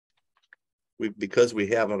because we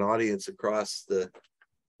have an audience across the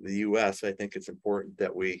U.S., I think it's important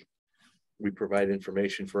that we provide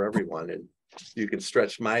information for everyone. And you can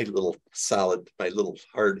stretch my little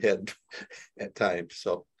hard head at times.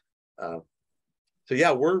 So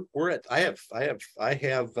yeah, I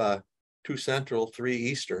have 2 Central, 3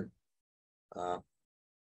 Eastern.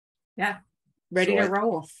 Yeah, ready to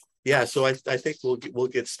roll. Yeah, so I think we'll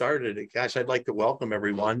get started. Gosh, I'd like to welcome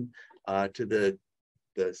everyone to the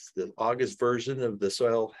August version of the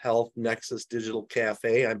Soil Health Nexus Digital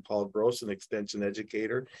Café. I'm Paul Gross, an extension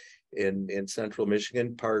educator in Central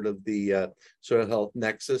Michigan, part of the Soil Health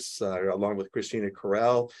Nexus, along with Christina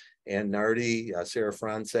Correll and Nardi, Sarah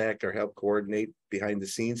Franczak, our help coordinate behind the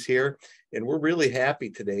scenes here. And we're really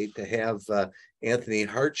happy today to have Anthony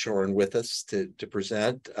Hartshorn with us to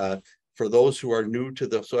present. For those who are new to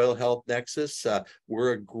the Soil Health Nexus,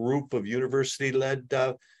 we're a group of university-led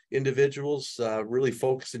individuals really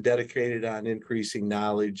focused and dedicated on increasing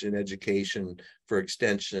knowledge and education for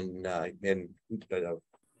extension and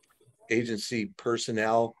agency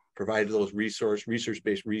personnel, provided those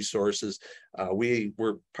research-based resources.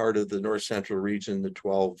 We're part of the North Central region, the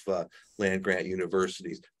 12 land-grant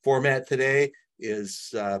universities. Format today is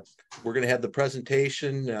we're going to have the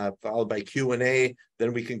presentation followed by Q&A.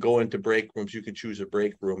 Then we can go into break rooms. You can choose a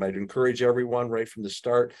break room. I'd encourage everyone right from the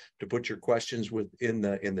start to put your questions in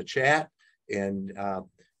the chat, and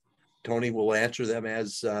Tony will answer them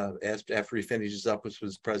as after he finishes up with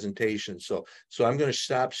his presentation. So I'm going to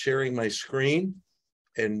stop sharing my screen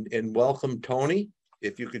and welcome Tony.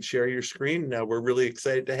 If you could share your screen, now we're really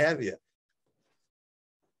excited to have you.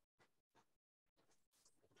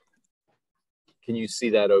 Can you see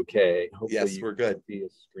that okay? Hopefully yes, we're good. See a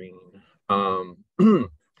screen.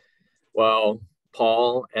 Well,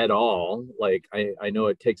 Paul et al., like I know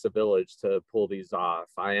it takes a village to pull these off.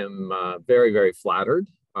 I am very, very flattered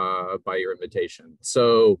by your invitation.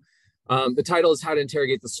 So the title is How to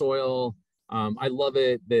Interrogate the Soil. I love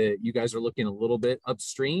it that you guys are looking a little bit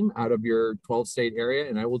upstream out of your 12-state area.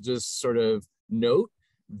 And I will just sort of note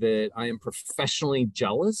that I am professionally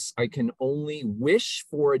jealous. I can only wish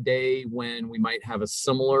for a day when we might have a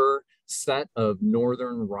similar set of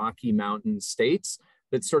northern Rocky Mountain states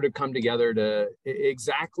that sort of come together to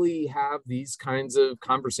exactly have these kinds of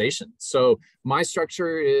conversations. So my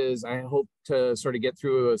structure is I hope to sort of get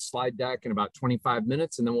through a slide deck in about 25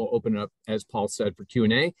 minutes, and then we'll open it up, as Paul said, for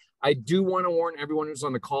Q&A. I do want to warn everyone who's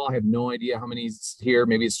on the call, I have no idea how many's here,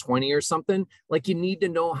 maybe it's 20 or something. Like, you need to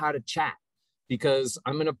know how to chat, because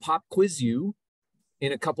I'm going to pop quiz you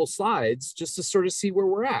in a couple slides just to sort of see where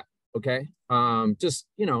we're at, okay? Just,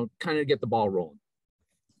 kind of get the ball rolling.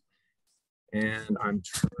 And I'm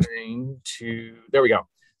trying to, there we go.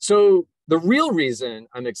 So the real reason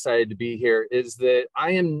I'm excited to be here is that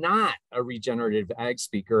I am not a regenerative ag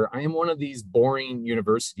speaker. I am one of these boring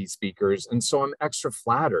university speakers. And so I'm extra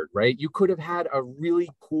flattered, right? You could have had a really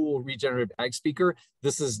cool regenerative ag speaker.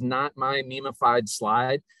 This is not my memified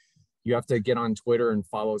slide. You have to get on Twitter and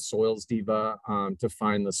follow Soils Diva to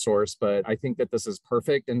find the source, but I think that this is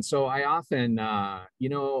perfect. And so I often, I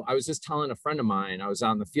was just telling a friend of mine, I was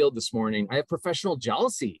out in the field this morning, I have professional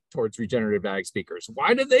jealousy towards regenerative ag speakers.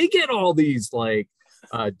 Why do they get all these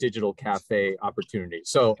digital cafe opportunities?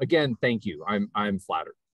 So again, thank you. I'm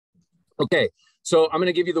flattered. Okay. So I'm going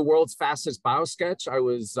to give you the world's fastest biosketch. I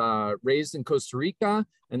was raised in Costa Rica,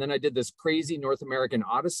 and then I did this crazy North American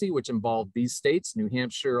odyssey, which involved these states: New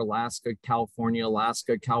Hampshire, Alaska, California,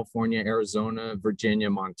 Arizona, Virginia,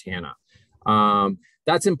 Montana.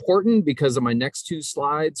 That's important because of my next 2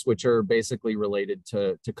 slides, which are basically related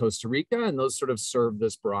to Costa Rica, and those sort of serve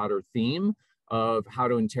this broader theme of how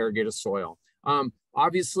to interrogate a soil.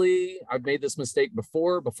 Obviously, I've made this mistake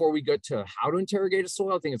before. Before we get to how to interrogate a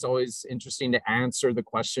soil, I think it's always interesting to answer the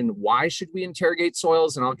question, why should we interrogate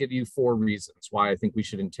soils? And I'll give you 4 reasons why I think we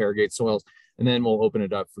should interrogate soils, and then we'll open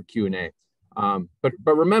it up for Q&A. But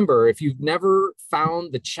remember, if you've never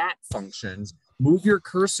found the chat functions, move your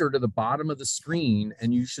cursor to the bottom of the screen,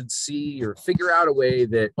 and you should see or figure out a way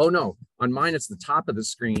that, oh no, on mine, it's the top of the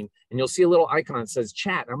screen, and you'll see a little icon that says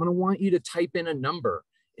chat. I'm going to want you to type in a number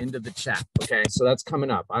into the chat. Okay, so that's coming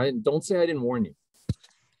up. Don't say I didn't warn you.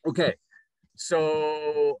 Okay,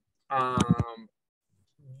 so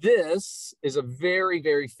this is a very,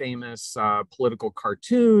 very famous political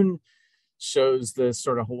cartoon. Shows this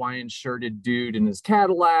sort of Hawaiian shirted dude in his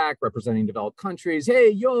Cadillac representing developed countries. Hey,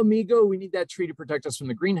 yo, amigo, we need that tree to protect us from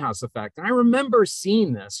the greenhouse effect. And I remember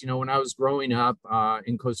seeing this, when I was growing up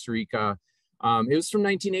in Costa Rica. It was from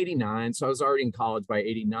 1989, so I was already in college by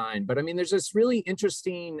 89. But I mean, there's this really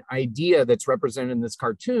interesting idea that's represented in this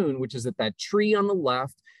cartoon, which is that tree on the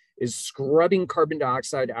left is scrubbing carbon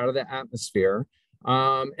dioxide out of the atmosphere.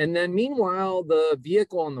 And then meanwhile, the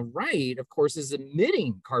vehicle on the right, of course, is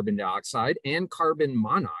emitting carbon dioxide and carbon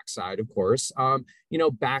monoxide, of course,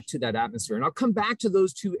 back to that atmosphere. And I'll come back to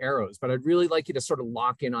those two arrows, but I'd really like you to sort of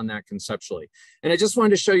lock in on that conceptually. And I just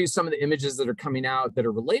wanted to show you some of the images that are coming out that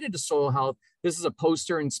are related to soil health. This is a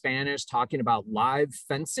poster in Spanish talking about live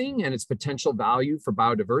fencing and its potential value for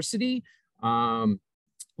biodiversity.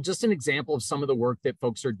 Just an example of some of the work that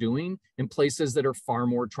folks are doing in places that are far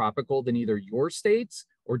more tropical than either your states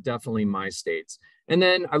or definitely my states. And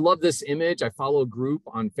then I love this image. I follow a group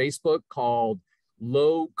on Facebook called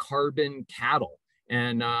Low Carbon Cattle.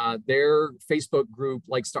 And their Facebook group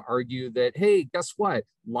likes to argue that, hey, guess what?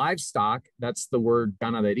 Livestock, that's the word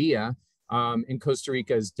ganaderia, in Costa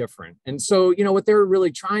Rica is different. And so, what they're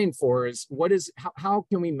really trying for is how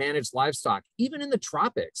can we manage livestock, even in the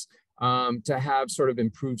tropics? To have sort of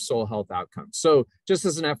improved soil health outcomes. So just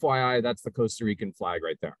as an FYI, that's the Costa Rican flag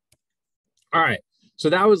right there. All right, so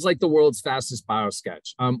that was like the world's fastest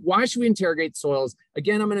biosketch. Why should we interrogate soils?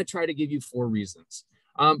 Again, I'm gonna try to give you 4 reasons.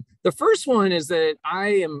 The first one is that I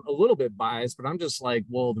am a little bit biased, but I'm just like,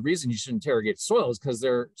 well, the reason you should interrogate soils is because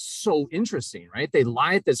they're so interesting, right? They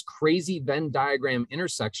lie at this crazy Venn diagram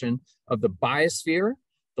intersection of the biosphere,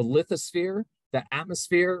 the lithosphere, the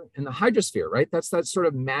atmosphere, and the hydrosphere, right? That's that sort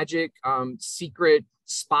of magic secret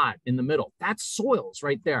spot in the middle. That's soils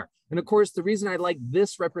right there. And of course, the reason I like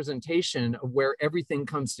this representation of where everything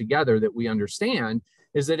comes together that we understand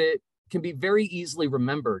is that it can be very easily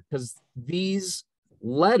remembered because these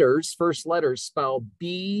letters, first letters, spell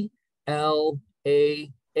B-L-A-H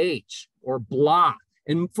or blah.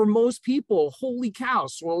 And for most people, holy cow,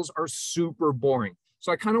 soils are super boring.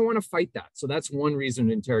 So I kind of want to fight that. So that's one reason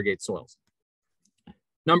to interrogate soils.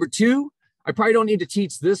 Number 2, I probably don't need to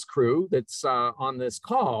teach this crew that's on this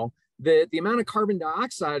call that the amount of carbon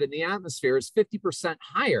dioxide in the atmosphere is 50%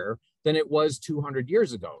 higher than it was 200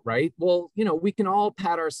 years ago, right? Well, we can all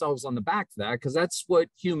pat ourselves on the back for that because that's what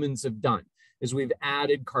humans have done, is we've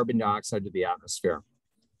added carbon dioxide to the atmosphere.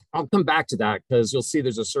 I'll come back to that because you'll see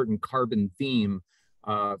there's a certain carbon theme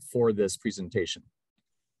for this presentation.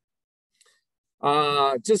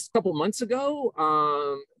 Just a couple months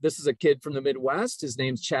ago, this is a kid from the Midwest. His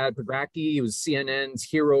name's Chad Pagracki. He was CNN's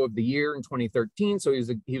Hero of the Year in 2013. So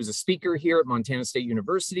he was a speaker here at Montana State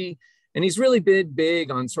University. And he's really been big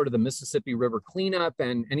on sort of the Mississippi River cleanup.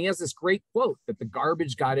 And he has this great quote that the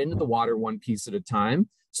garbage got into the water one piece at a time.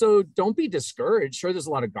 So don't be discouraged. Sure, there's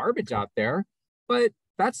a lot of garbage out there, but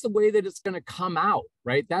that's the way that it's going to come out,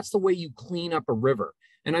 right? That's the way you clean up a river.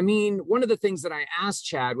 And I mean, one of the things that I asked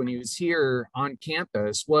Chad when he was here on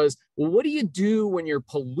campus was, well, what do you do when your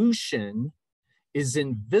pollution is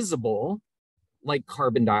invisible like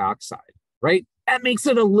carbon dioxide, right? That makes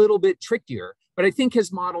it a little bit trickier, but I think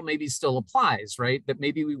his model maybe still applies, right? That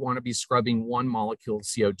maybe we want to be scrubbing one molecule of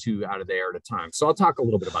CO2 out of the air at a time. So I'll talk a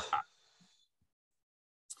little bit about that.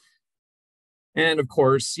 And of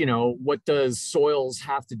course, what does soils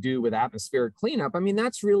have to do with atmospheric cleanup? I mean,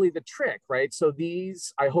 that's really the trick, right? So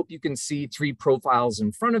these, I hope you can see 3 profiles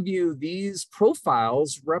in front of you. These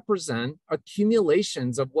profiles represent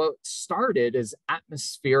accumulations of what started as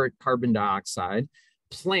atmospheric carbon dioxide.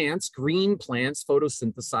 Plants, green plants,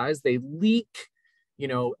 photosynthesize, they leak,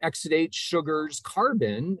 exudate sugars,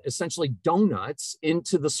 carbon, essentially donuts,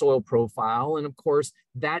 into the soil profile. And of course,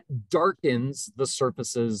 that darkens the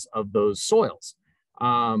surfaces of those soils.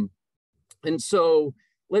 And so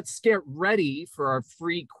let's get ready for our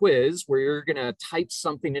free quiz where you're going to type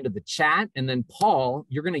something into the chat. And then Paul,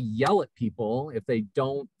 you're going to yell at people if they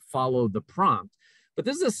don't follow the prompt. But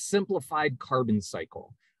this is a simplified carbon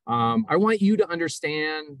cycle. I want you to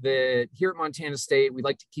understand that here at Montana State, we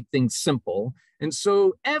like to keep things simple. And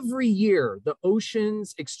so every year, the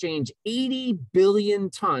oceans exchange 80 billion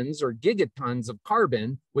tons or gigatons of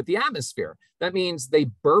carbon with the atmosphere. That means they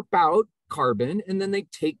burp out carbon and then they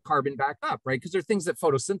take carbon back up, right? Because there are things that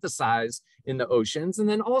photosynthesize in the oceans and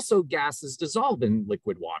then also gases dissolve in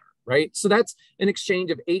liquid water, right? So that's an exchange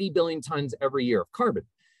of 80 billion tons every year of carbon.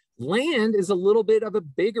 Land is a little bit of a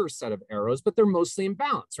bigger set of arrows, but they're mostly in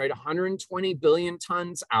balance, right? 120 billion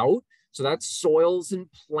tons out. So that's soils and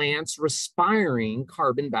plants respiring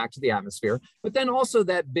carbon back to the atmosphere. But then also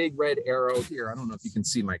that big red arrow here, I don't know if you can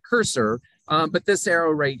see my cursor, but this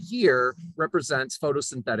arrow right here represents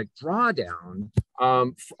photosynthetic drawdown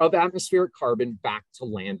of atmospheric carbon back to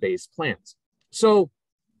land-based plants. So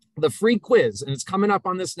the free quiz, and it's coming up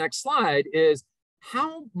on this next slide, is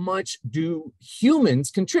how much do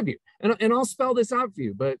humans contribute? And I'll spell this out for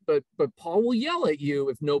you, but Paul will yell at you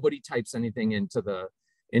if nobody types anything into the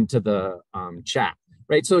chat,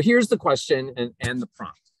 right? So here's the question and the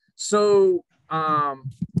prompt. So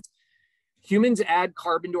humans add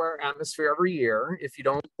carbon to our atmosphere every year. If you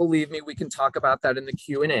don't believe me, we can talk about that in the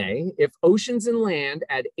Q&A. If oceans and land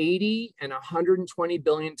add 80 and 120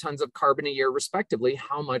 billion tons of carbon a year, respectively,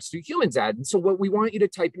 how much do humans add? And so what we want you to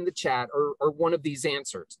type in the chat are one of these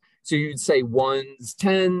answers. So you'd say ones,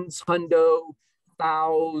 tens, hundo,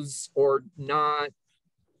 thous, or not,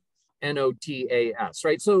 NOTAS,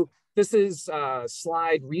 right? So this is a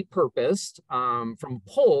slide repurposed from a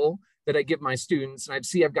poll that I give my students, and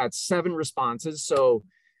I've got 7 responses. So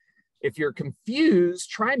if you're confused,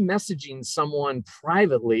 try messaging someone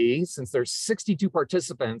privately. Since there's 62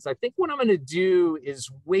 participants, I think what I'm going to do is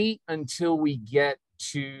wait until we get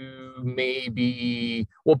to maybe,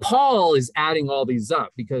 well, Paul is adding all these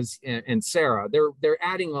up because, and Sarah, they're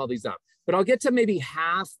adding all these up, but I'll get to maybe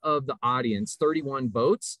half of the audience, 31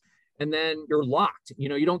 votes, and then you're locked. You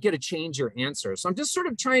know, you don't get to change your answer. So I'm just sort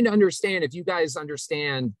of trying to understand if you guys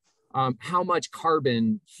understand how much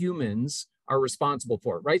carbon humans are responsible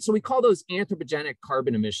for, right? So we call those anthropogenic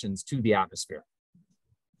carbon emissions to the atmosphere.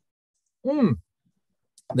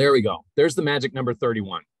 There we go. There's the magic number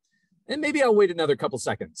 31. And maybe I'll wait another couple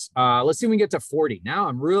seconds. Let's see if we can get to 40. Now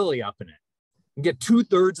I'm really up in it. And get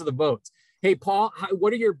 2/3 of the votes. Hey, Paul,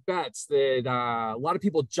 what are your bets that a lot of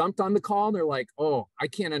people jumped on the call and they're like, oh, I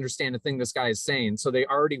can't understand a thing this guy is saying. So they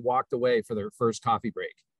already walked away for their first coffee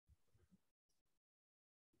break.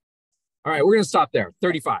 All right, we're going to stop there.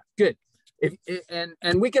 35. Good.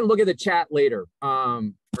 And we can look at the chat later.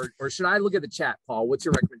 Or should I look at the chat, Paul? What's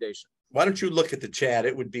your recommendation? Why don't you look at the chat?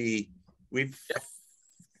 It would be, we've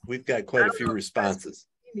got quite a few responses.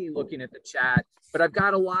 Me looking at the chat, but I've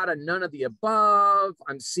got a lot of none of the above.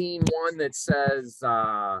 I'm seeing one that says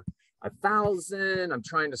 1,000. I'm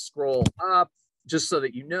trying to scroll up just so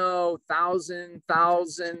that you know. 1,000,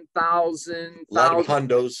 1,000, 1,000. A lot of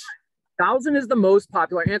hundos. 1,000 is the most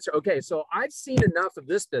popular answer. Okay, so I've seen enough of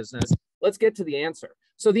this business. Let's get to the answer.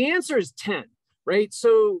 So the answer is 10, right?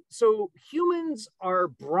 So humans are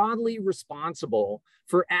broadly responsible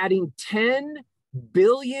for adding 10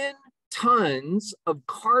 billion tons of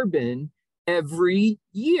carbon every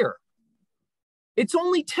year. It's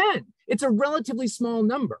only 10. It's a relatively small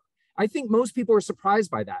number. I think most people are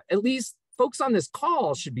surprised by that. At least folks on this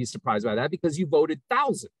call should be surprised by that because you voted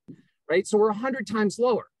 1,000, right? So we're 100 times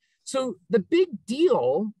lower. So the big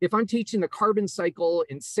deal, if I'm teaching the carbon cycle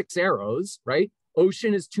in 6 arrows, right?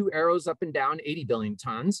 Ocean is 2 arrows up and down, 80 billion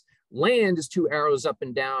tons. Land is 2 arrows up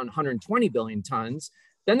and down, 120 billion tons.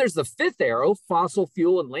 Then there's the 5th arrow, fossil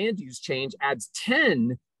fuel and land use change adds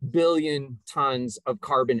 10 billion tons of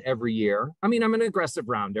carbon every year. I mean, I'm an aggressive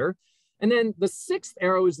rounder. And then the 6th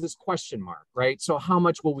arrow is this question mark, right? So how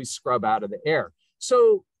much will we scrub out of the air?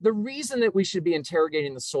 So the reason that we should be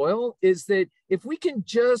interrogating the soil is that if we can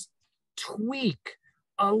just tweak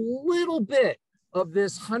a little bit of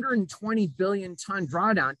this 120 billion ton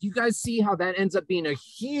drawdown, you guys see how that ends up being a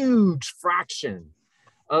huge fraction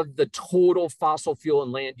of the total fossil fuel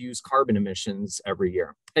and land use carbon emissions every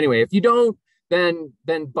year. Anyway, if you don't, then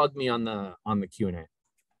bug me on the Q&A.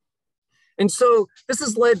 And so this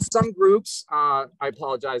has led some groups, I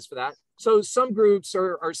apologize for that. So some groups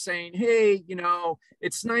are saying, hey, you know,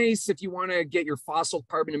 it's nice if you want to get your fossil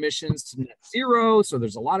carbon emissions to net zero. So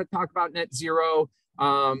there's a lot of talk about net zero.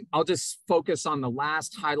 I'll just focus on the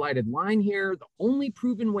last highlighted line here. The only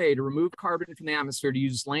proven way to remove carbon from the atmosphere to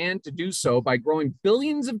use land to do so by growing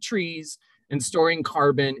billions of trees and storing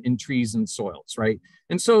carbon in trees and soils, right?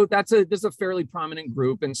 And so this is a fairly prominent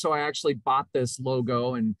group. And so I actually bought this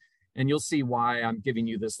logo and you'll see why I'm giving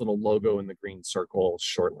you this little logo in the green circle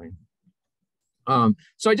shortly.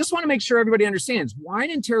 So I just want to make sure everybody understands why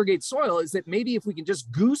interrogate soil is that maybe if we can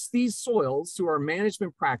just goose these soils through our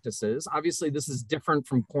management practices, obviously this is different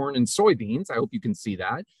from corn and soybeans. I hope you can see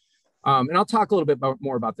that. And I'll talk a little bit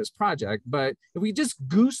more about this project, but if we just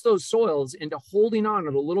goose those soils into holding on to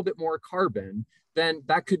a little bit more carbon, then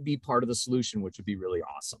that could be part of the solution, which would be really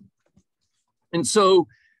awesome. And so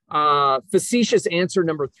facetious answer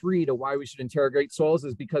number 3 to why we should interrogate soils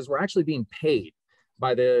is because we're actually being paid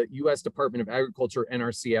by the U.S. Department of Agriculture,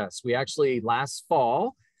 NRCS. We actually last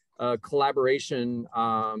fall, a collaboration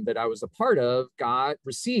that I was a part of,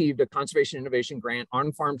 received a conservation innovation grant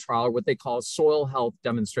on farm trial, what they call soil health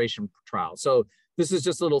demonstration trial. So this is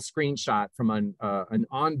just a little screenshot from an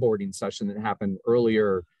onboarding session that happened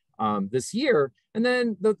earlier this year. And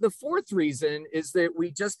then the 4th reason is that we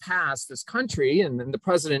just passed this country, and then the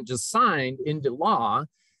president just signed into law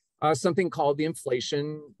something called the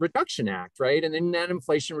Inflation Reduction Act, right? And in that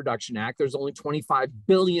Inflation Reduction Act, there's only $25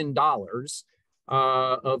 billion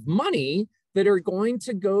of money that are going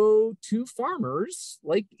to go to farmers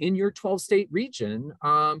like in your 12-state region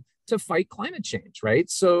to fight climate change, right?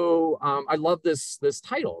 So I love this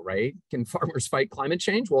title, right? Can farmers fight climate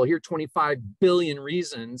change? Well, here are 25 billion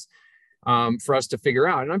reasons for us to figure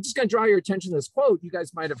out. And I'm just going to draw your attention to this quote. You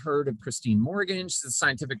guys might have heard of Christine Morgan. She's the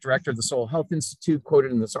scientific director of the Soil Health Institute,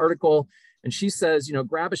 quoted in this article. And she says, you know,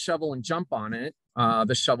 grab a shovel and jump on it.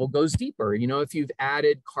 The shovel goes deeper, you know, if you've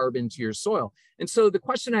added carbon to your soil. And so the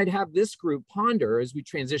question I'd have this group ponder as we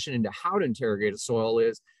transition into how to interrogate a soil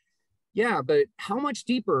is, yeah, but how much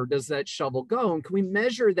deeper does that shovel go? And can we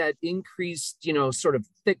measure that increased, you know, sort of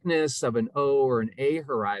thickness of an O or an A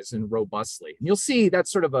horizon robustly? And you'll see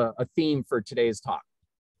that's sort of a theme for today's talk.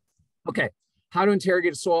 Okay, how to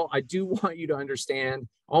interrogate a soil. I do want you to understand,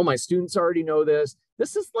 all my students already know this.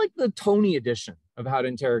 This is like the Tony edition of how to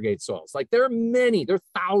interrogate soils. Like there are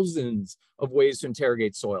thousands of ways to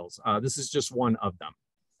interrogate soils. This is just one of them.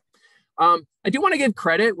 I do want to give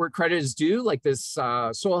credit where credit is due, like this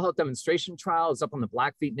soil health demonstration trial is up on the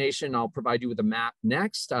Blackfeet Nation. I'll provide you with a map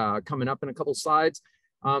next, coming up in a couple slides.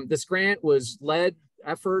 This grant was led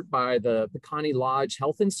effort by the Pecan Lodge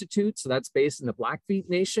Health Institute. So that's based in the Blackfeet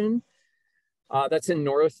Nation. That's in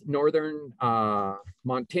northern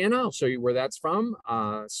Montana. I'll show you where that's from.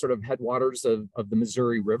 Sort of headwaters of the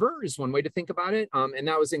Missouri River is one way to think about it. And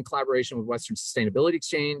that was in collaboration with Western Sustainability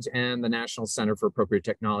Exchange and the National Center for Appropriate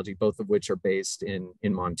Technology, both of which are based in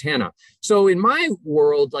Montana. So in my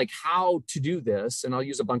world, like how to do this, and I'll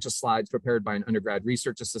use a bunch of slides prepared by an undergrad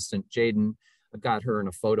research assistant, Jaden. I've got her in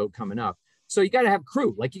a photo coming up. So you got to have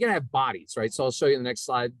crew, like you got to have bodies, right? So I'll show you in the next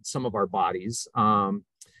slide some of our bodies.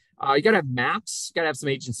 You got to have maps, you got to have some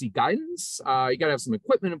agency guidance, you got to have some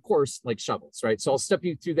equipment, of course, like shovels, right? So I'll step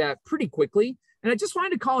you through that pretty quickly. And I just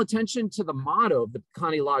wanted to call attention to the motto of the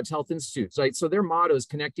Pecan Lodge Health Institute, right? So their motto is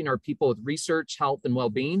connecting our people with research, health, and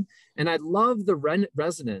well-being. And I love the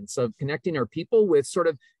resonance of connecting our people with sort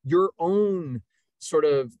of your own sort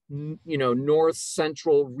of, you know, North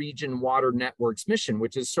Central Region Water Networks mission,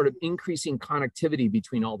 which is sort of increasing connectivity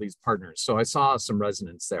between all these partners. So I saw some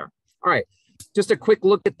resonance there. All right. Just a quick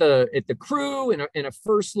look at the crew and a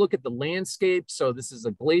first look at the landscape. So this is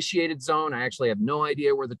a glaciated zone. I actually have no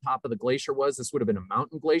idea where the top of the glacier was. This would have been a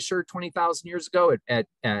mountain glacier 20,000 years ago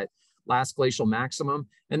at last glacial maximum.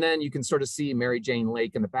 And then you can sort of see Mary Jane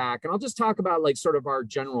Lake in the back. And I'll just talk about like sort of our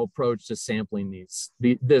general approach to sampling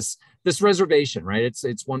this reservation, right? It's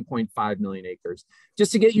 1.5 million acres.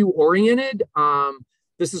 Just to get you oriented,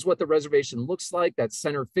 this is what the reservation looks like, that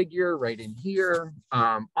center figure right in here.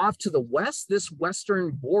 Off to the west, this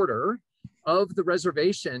western border of the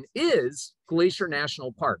reservation is Glacier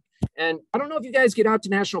National Park. And I don't know if you guys get out to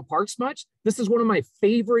national parks much. This is one of my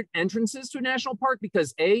favorite entrances to a national park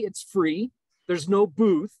because A, it's free. There's no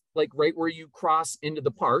booth, like right where you cross into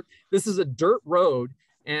the park. This is a dirt road.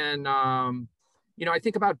 And, you know, I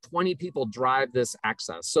think about 20 people drive this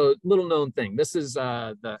access. So little known thing. This is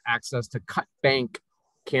the access to Cut Bank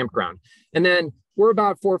Campground. And then we're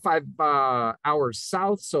about 4 or 5 hours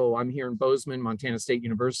south. So I'm here in Bozeman, Montana State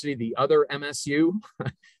University, the other MSU,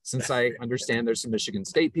 since I understand there's some Michigan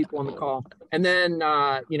State people on the call. And then,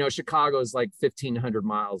 you know, Chicago is like 1,500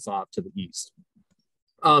 miles off to the east.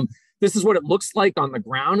 This is what it looks like on the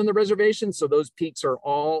ground in the reservation. So those peaks are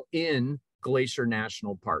all in Glacier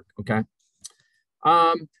National Park, okay?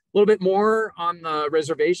 A little bit more on the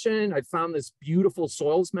reservation. I found this beautiful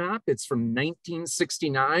soils map. It's from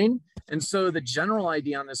 1969. And so the general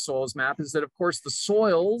idea on this soils map is that, of course, the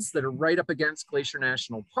soils that are right up against Glacier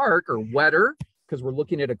National Park are wetter because we're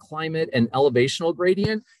looking at a climate and elevational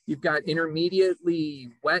gradient. You've got intermediately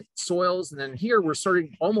wet soils. And then here we're sort of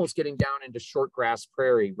almost getting down into short grass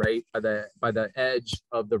prairie, right, by the edge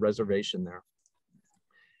of the reservation there.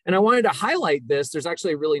 And I wanted to highlight this. There's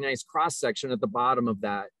actually a really nice cross section at the bottom of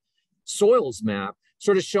that soils map,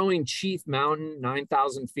 sort of showing Chief Mountain,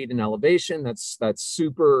 9,000 feet in elevation. That's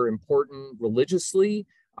super important religiously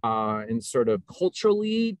and sort of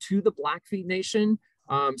culturally to the Blackfeet Nation.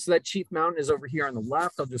 So that Chief Mountain is over here on the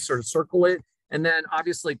left. I'll just sort of circle it. And then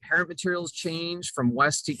obviously parent materials change from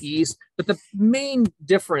west to east. But the main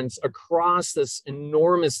difference across this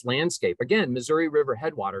enormous landscape, again, Missouri River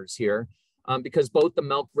headwaters here, because both the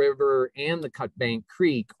Milk River and the Cut Bank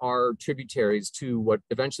Creek are tributaries to what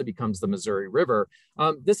eventually becomes the Missouri River.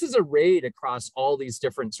 This is a raid across all these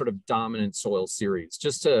different sort of dominant soil series,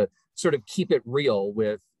 just to sort of keep it real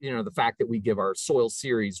with, you know, the fact that we give our soil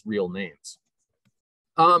series real names.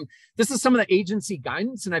 This is some of the agency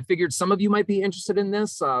guidance, and I figured some of you might be interested in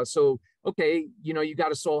this. So, okay, you know, you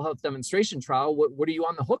got a soil health demonstration trial. What are you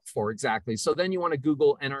on the hook for exactly? So then you want to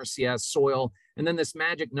Google NRCS soil, and then this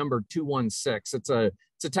magic number 216. It's a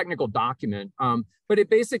technical document, but it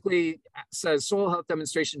basically says soil health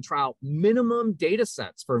demonstration trial minimum data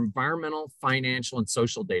sets for environmental, financial, and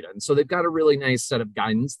social data. And so they've got a really nice set of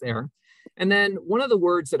guidance there. And then one of the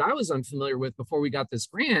words that I was unfamiliar with before we got this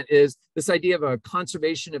grant is this idea of a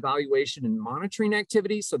conservation evaluation and monitoring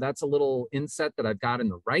activity. So that's a little inset that I've got in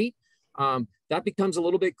the right. That becomes a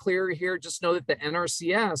little bit clearer here. Just know that the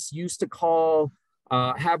NRCS used to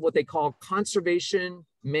have what they call conservation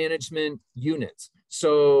management units.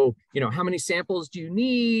 So, how many samples do you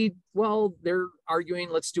need? Well, they're arguing,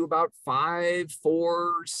 let's do about 4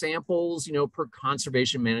 samples, per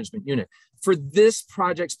conservation management unit. For this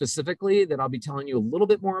project specifically that I'll be telling you a little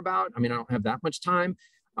bit more about, I don't have that much time.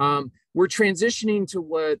 We're transitioning to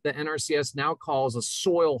what the NRCS now calls a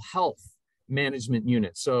soil health management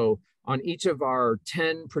unit. So on each of our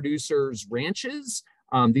 10 producers' ranches,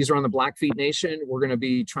 these are on the Blackfeet Nation, we're going to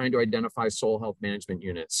be trying to identify soil health management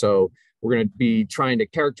units. So we're going to be trying to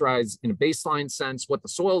characterize in a baseline sense what the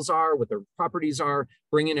soils are, what their properties are,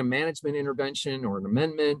 bring in a management intervention or an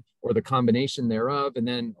amendment or the combination thereof. And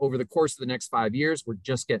then over the course of the next 5 years, we're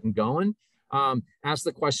just getting going. Ask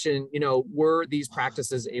the question, were these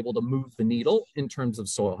practices able to move the needle in terms of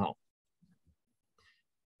soil health?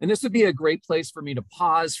 And this would be a great place for me to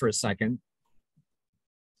pause for a second,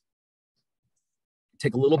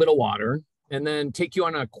 take a little bit of water, and then take you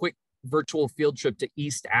on a quick virtual field trip to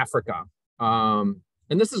East Africa. And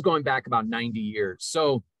this is going back about 90 years.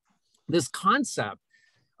 So this concept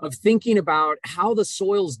of thinking about how the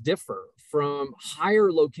soils differ from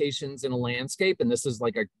higher locations in a landscape, and this is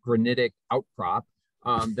like a granitic outcrop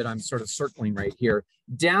that I'm sort of circling right here,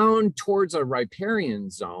 down towards a riparian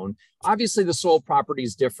zone. Obviously, the soil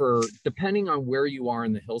properties differ depending on where you are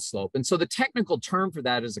in the hill slope. And so the technical term for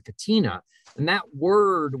that is a katina. And that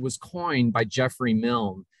word was coined by Jeffrey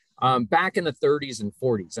Milne back in the 30s and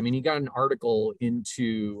 40s. He got an article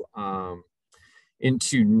into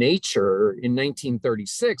Nature in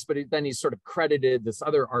 1936, but then he sort of credited this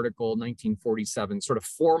other article, 1947, sort of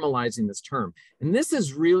formalizing this term. And this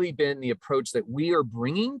has really been the approach that we are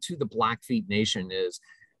bringing to the Blackfeet Nation is,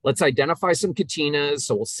 let's identify some katinas.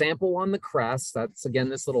 So we'll sample on the crest. That's, again,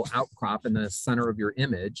 this little outcrop in the center of your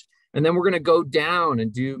image. And then we're going to go down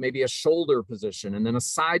and do maybe a shoulder position, and then a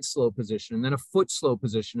side slope position, and then a foot slope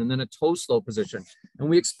position, and then a toe slope position. And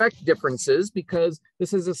we expect differences because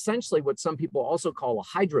this is essentially what some people also call a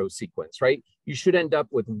hydro sequence, right? You should end up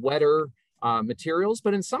with wetter materials,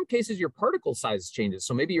 but in some cases your particle size changes.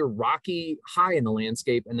 So maybe you're rocky high in the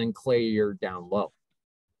landscape and then clay you're down low.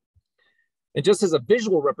 And just as a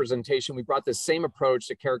visual representation, we brought this same approach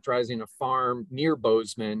to characterizing a farm near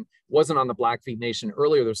Bozeman. Wasn't on the Blackfeet Nation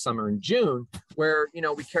earlier this summer in June, where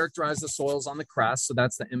we characterized the soils on the crest. So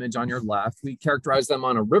that's the image on your left. We characterized them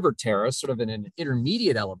on a river terrace, sort of in an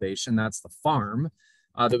intermediate elevation. That's the farm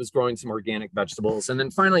that was growing some organic vegetables. And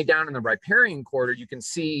then finally down in the riparian quarter, you can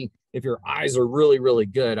see, if your eyes are really, really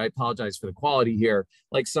good, I apologize for the quality here,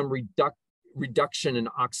 like some reduction in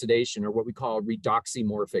oxidation, or what we call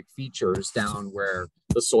redoxymorphic features down where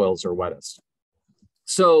the soils are wettest.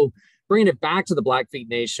 So bringing it back to the Blackfeet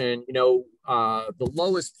Nation, the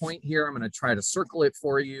lowest point here, I'm going to try to circle it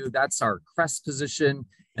for you. That's our crest position.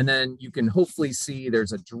 And then you can hopefully see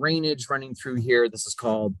there's a drainage running through here. This is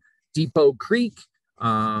called Depot Creek.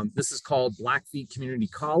 This is called Blackfeet Community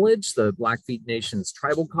College, the Blackfeet Nation's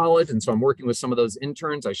tribal college. And so I'm working with some of those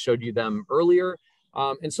interns. I showed you them earlier.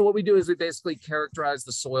 And so what we do is we basically characterize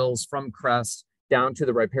the soils from crest down to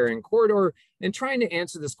the riparian corridor and trying to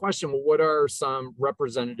answer this question, well, what are some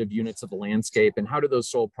representative units of the landscape and how do those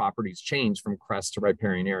soil properties change from crest to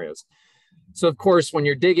riparian areas? So of course, when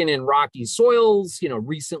you're digging in rocky soils,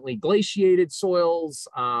 recently glaciated soils,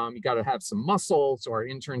 you got to have some muscle. So our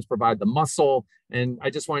interns provide the muscle. And I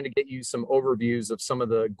just wanted to get you some overviews of some of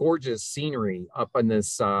the gorgeous scenery up on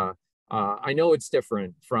this. I know it's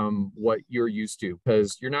different from what you're used to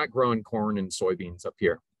because you're not growing corn and soybeans up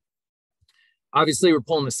here. Obviously, we're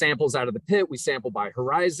pulling the samples out of the pit. We sample by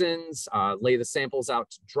horizons, lay the samples out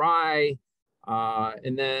to dry,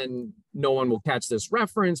 and then no one will catch this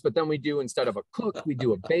reference, but then we do, instead of a cook, we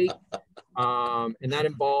do a bake. And that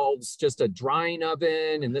involves just a drying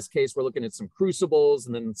oven. In this case, we're looking at some crucibles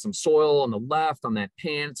and then some soil on the left on that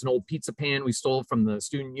pan. It's an old pizza pan we stole from the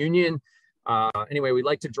student union. Anyway, we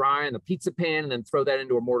like to dry in the pizza pan and then throw that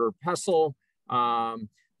into a mortar pestle.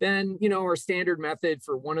 Then, our standard method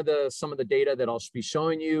for some of the data that I'll be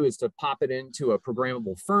showing you is to pop it into a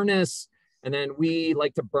programmable furnace. And then we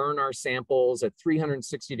like to burn our samples at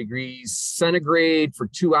 360 degrees centigrade for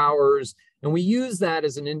 2 hours. And we use that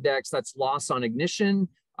as an index, that's loss on ignition,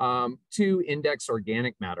 to index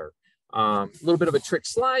organic matter. A little bit of a trick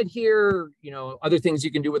slide here, other things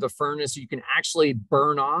you can do with a furnace, you can actually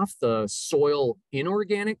burn off the soil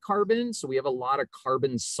inorganic carbon. So we have a lot of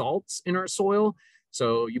carbon salts in our soil.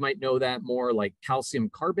 So you might know that more like calcium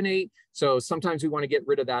carbonate. So sometimes we want to get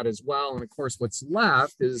rid of that as well. And of course, what's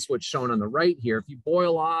left is what's shown on the right here. If you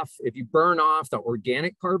burn off the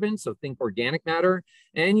organic carbon, so think organic matter,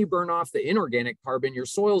 and you burn off the inorganic carbon, your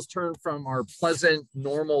soils turn from our pleasant,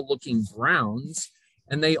 normal looking browns.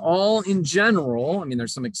 And they all, in general, I mean,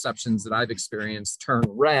 there's some exceptions that I've experienced, turn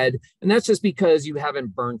red. And that's just because you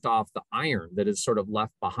haven't burnt off the iron that is sort of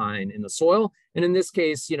left behind in the soil. And in this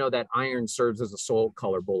case, that iron serves as a soil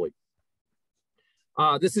color bully.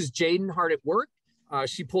 This is Jaden hard at work.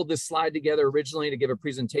 She pulled this slide together originally to give a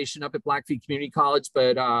presentation up at Blackfeet Community College,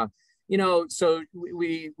 but so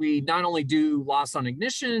we not only do loss on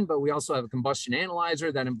ignition, but we also have a combustion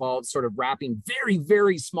analyzer that involves sort of wrapping very,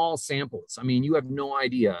 very small samples. I mean, you have no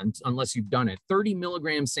idea unless you've done it. 30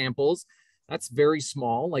 milligram samples, that's very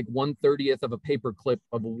small, like 1/30th of a paper clip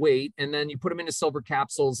of a weight. And then you put them into silver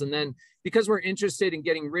capsules. And then because we're interested in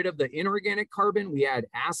getting rid of the inorganic carbon, we add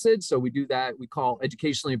acid. So we do that, we call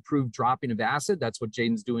educationally approved dropping of acid. That's what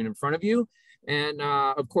Jaden's doing in front of you. And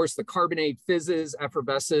of course, the carbonate fizzes,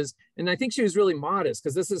 effervesces. And I think she was really modest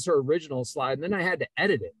because this is her original slide. And then I had to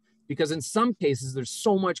edit it because in some cases, there's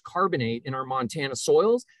so much carbonate in our Montana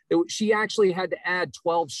soils that she actually had to add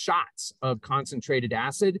 12 shots of concentrated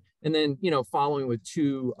acid and then, following with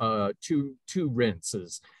two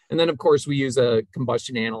rinses. And then, of course, we use a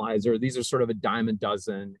combustion analyzer. These are sort of a dime a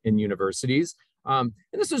dozen in universities. And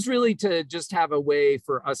this was really to just have a way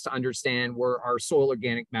for us to understand where our soil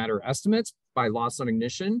organic matter estimates by loss on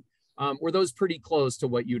ignition, were those pretty close to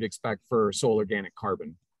what you'd expect for soil organic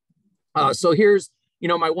carbon. So here's,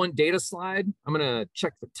 my one data slide. I'm going to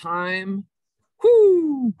check the time.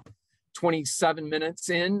 Whoo, 27 minutes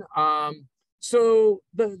in. So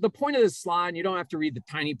the point of this slide, you don't have to read the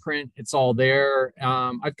tiny print. It's all there.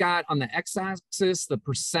 I've got on the x-axis, the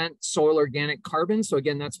percent soil organic carbon. So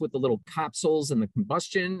again, that's with the little capsules and the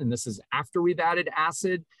combustion. And this is after we've added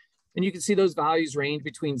acid. And you can see those values range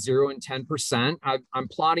between 0 and 10%. I'm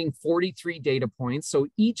plotting 43 data points. So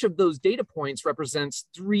each of those data points represents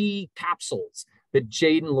 3 capsules that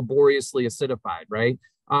Jaden laboriously acidified, right?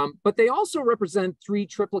 But they also represent 3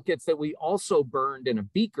 triplicates that we also burned in a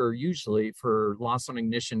beaker, usually for loss on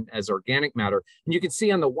ignition as organic matter. And you can see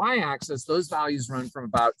on the y-axis, those values run from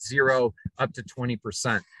about 0 up to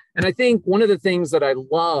 20%. And I think one of the things that I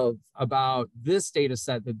love about this data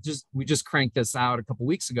set that we just cranked this out a couple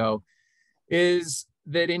weeks ago is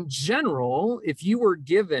that in general, if you were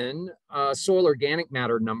given a soil organic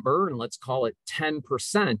matter number, and let's call it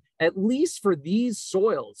 10%, at least for these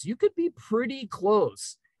soils, you could be pretty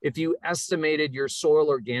close if you estimated your soil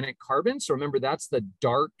organic carbon. So remember, that's the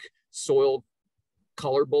dark soil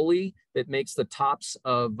color bully that makes the tops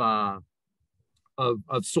of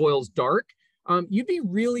soils dark. You'd be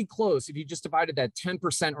really close if you just divided that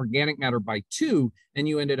 10% organic matter by 2 and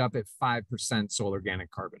you ended up at 5% soil organic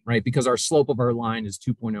carbon, right? Because our slope of our line is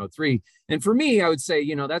 2.03. And for me, I would say,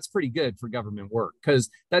 that's pretty good for government work because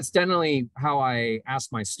that's generally how I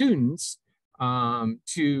ask my students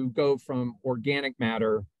to go from organic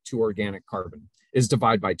matter to organic carbon is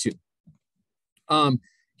divide by 2.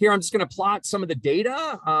 Here, I'm just going to plot some of the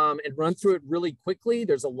data and run through it really quickly.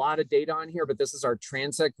 There's a lot of data on here, but this is our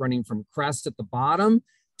transect running from Crest at the bottom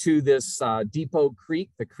to this Depot Creek,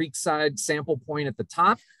 the Creekside sample point at the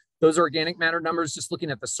top. Those organic matter numbers, just looking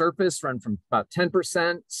at the surface, run from about 10%,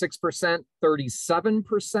 6%,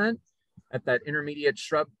 37% at that intermediate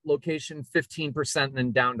shrub location, 15%, and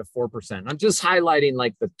then down to 4%. I'm just highlighting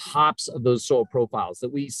like the tops of those soil profiles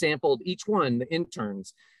that we sampled each one, the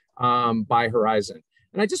interns, by horizon.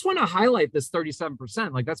 And I just want to highlight this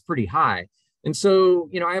 37%, like that's pretty high. And so,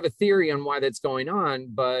 I have a theory on why that's going on,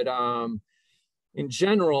 but in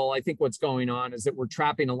general, I think what's going on is that we're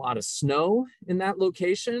trapping a lot of snow in that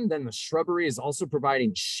location. Then the shrubbery is also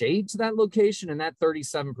providing shade to that location. And that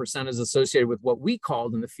 37% is associated with what we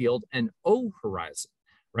called in the field an O horizon,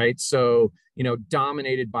 right? So,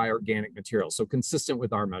 dominated by organic material. So consistent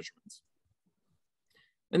with our measurements.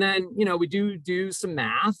 And then, we do some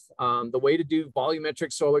math. The way to do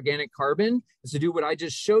volumetric soil organic carbon is to do what I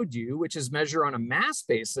just showed you, which is measure on a mass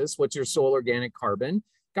basis, what's your soil organic carbon,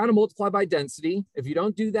 got to multiply by density. If you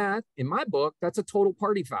don't do that, in my book, that's a total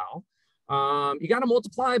party foul. You got to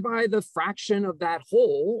multiply by the fraction of that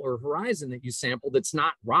hole or horizon that you sampled that's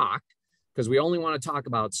not rock, because we only want to talk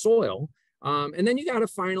about soil. And then you got to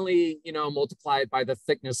finally, multiply it by the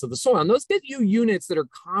thickness of the soil. And those get you units that are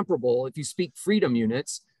comparable, if you speak freedom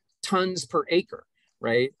units, tons per acre,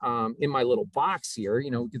 right? In my little box here,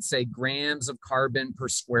 you know, we could say grams of carbon per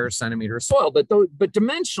square centimeter of soil, but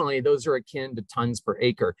dimensionally, those are akin to tons per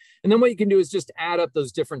acre. And then what you can do is just add up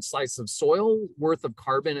those different slices of soil worth of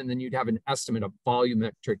carbon, and then you'd have an estimate, a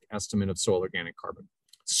volumetric estimate of soil organic carbon.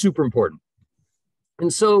 Super important.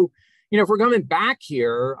 And so, you know, if we're coming back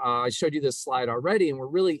here, I showed you this slide already, and we're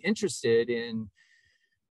really interested in,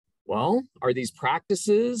 well, are these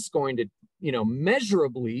practices going to, you know,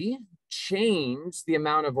 measurably change the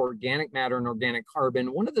amount of organic matter and organic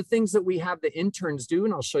carbon? One of the things that we have the interns do,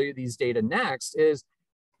 and I'll show you these data next, is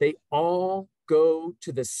they all go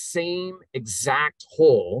to the same exact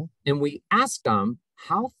hole, and we ask them,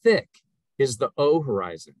 how thick is the O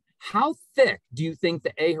horizon? How thick do you think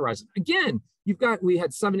the A horizon? Again, we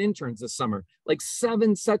had 7 interns this summer, like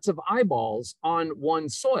 7 sets of eyeballs on one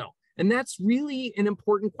soil. And that's really an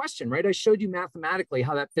important question, right? I showed you mathematically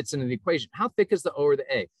how that fits into the equation. How thick is the O or the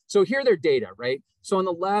A? So here are their data, right? So on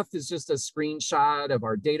the left is just a screenshot of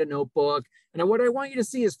our data notebook. And what I want you to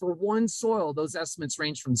see is for one soil, those estimates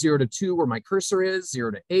range from 0 to 2, where my cursor is,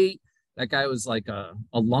 0 to 8. That guy was like a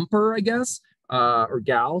lumper, I guess, or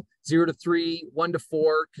gal. 0 to 3, 1 to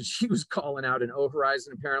 4, because she was calling out an O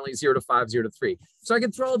horizon, apparently 0 to 5, 0 to 3. So I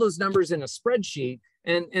could throw all those numbers in a spreadsheet,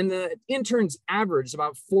 and the interns averaged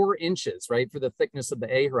about 4 inches, right, for the thickness of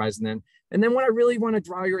the A horizon then. And then what I really want to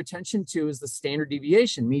draw your attention to is the standard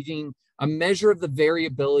deviation, meaning a measure of the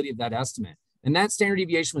variability of that estimate. And that standard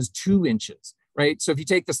deviation was 2 inches, right? So if you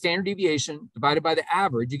take the standard deviation divided by the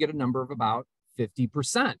average, you get a number of about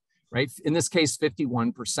 50%, right? In this case,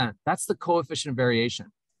 51%. That's the coefficient of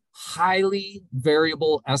variation. Highly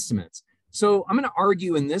variable estimates. So I'm going to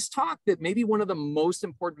argue in this talk that maybe one of the most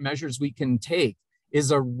important measures we can take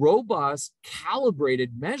is a robust,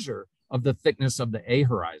 calibrated measure of the thickness of the A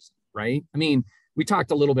horizon, right? I mean, we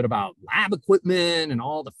talked a little bit about lab equipment and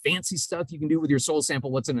all the fancy stuff you can do with your soil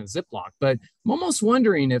sample, what's in a Ziploc, but I'm almost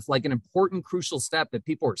wondering if like an important, crucial step that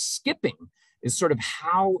people are skipping is sort of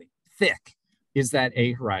how thick is that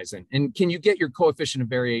A horizon? And can you get your coefficient of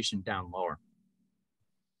variation down lower?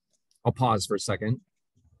 I'll pause for a second.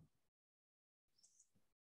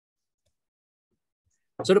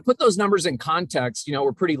 So to put those numbers in context, you know,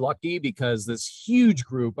 we're pretty lucky because this huge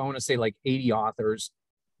group, I want to say like 80 authors,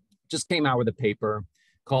 just came out with a paper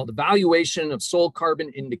called Evaluation of Soil Carbon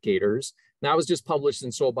Indicators. That was just published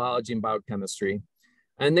in Soil Biology and Biochemistry.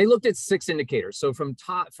 And they looked at 6 indicators. So from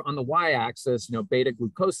top, on the y-axis, you know, beta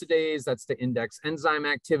glucosidase, that's the index enzyme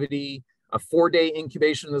activity, a 4-day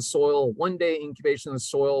incubation of the soil, 1-day incubation of the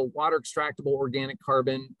soil, water extractable organic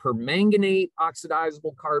carbon, permanganate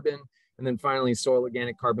oxidizable carbon, and then finally soil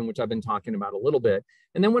organic carbon, which I've been talking about a little bit.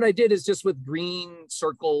 And then what I did is just with green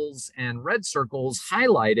circles and red circles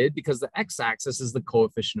highlighted, because the x-axis is the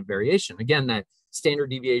coefficient of variation. Again, that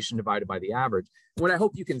standard deviation divided by the average. And what I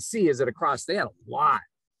hope you can see is that across, they had a lot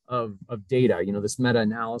of data, you know, this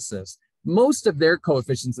meta-analysis. Most of their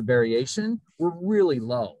coefficients of variation were really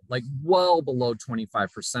low, like well below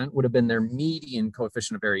 25% would have been their median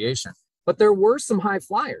coefficient of variation. But there were some high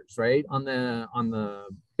flyers, right, on the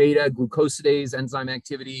beta glucosidase enzyme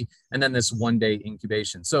activity, and then this 1-day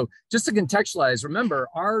incubation. So just to contextualize, remember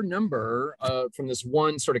our number from this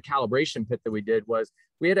one sort of calibration pit that we did was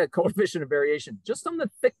we had a coefficient of variation just on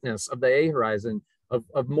the thickness of the A horizon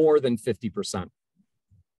of more than 50%.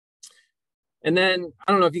 And then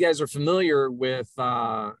I don't know if you guys are familiar with,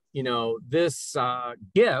 you know, this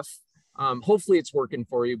GIF. Hopefully it's working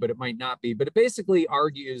for you, but it might not be. But it basically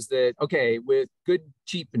argues that, okay, with good,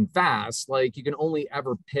 cheap, and fast, like you can only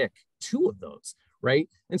ever pick 2 of those, right?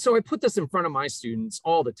 And so I put this in front of my students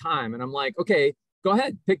all the time, and I'm like, okay, go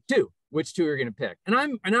ahead, pick 2. Which 2 are you going to pick? And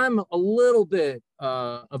I'm a little bit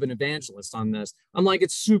of an evangelist on this. I'm like,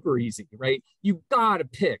 it's super easy, right? You got to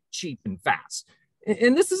pick cheap and fast.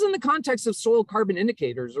 And this is in the context of soil carbon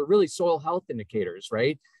indicators, or really soil health indicators,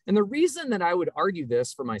 right? And the reason that I would argue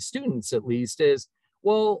this for my students, at least, is,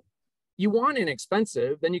 well, you want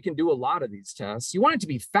inexpensive, then you can do a lot of these tests. You want it to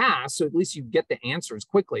be fast, so at least you get the answers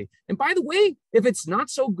quickly. And by the way, if it's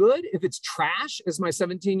not so good, if it's trash, as my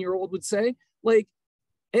 17-year-old would say, like,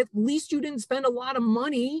 at least you didn't spend a lot of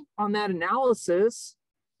money on that analysis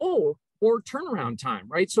or turnaround time,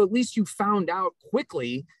 right? So at least you found out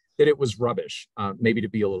quickly that it was rubbish, maybe to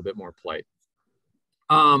be a little bit more polite.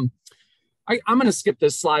 I'm going to skip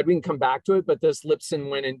this slide. We can come back to it, but this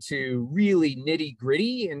Lipson went into really nitty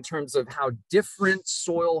gritty in terms of how different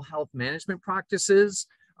soil health management practices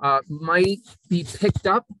might be picked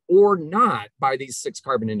up or not by these 6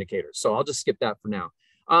 carbon indicators. So I'll just skip that for now.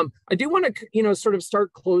 I do want to, sort of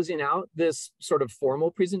start closing out this sort of formal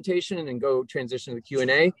presentation and then go transition to the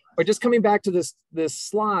Q&A. But just coming back to this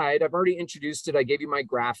slide, I've already introduced it. I gave you my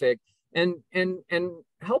graphic and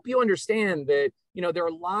help you understand that, there are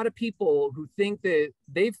a lot of people who think that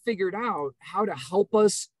they've figured out how to help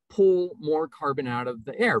us pull more carbon out of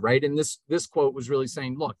the air, right? And this quote was really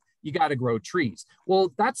saying, look, you got to grow trees.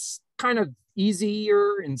 Well, that's kind of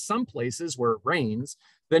easier in some places where it rains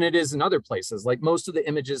than it is in other places. Like most of the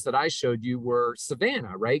images that I showed you were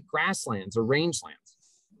savanna, right? Grasslands or rangelands.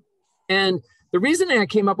 And the reason I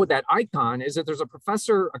came up with that icon is that there's a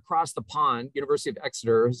professor across the pond, University of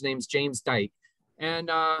Exeter, his name's James Dyke.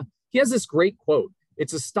 And he has this great quote.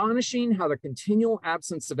 It's astonishing how the continual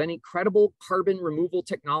absence of any credible carbon removal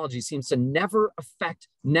technology seems to never affect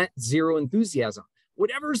net zero enthusiasm.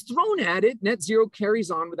 Whatever's thrown at it, net zero carries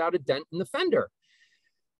on without a dent in the fender.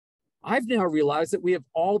 I've now realized that we have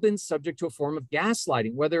all been subject to a form of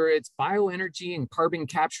gaslighting, whether it's bioenergy and carbon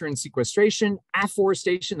capture and sequestration,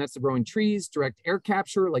 afforestation, that's the growing trees, direct air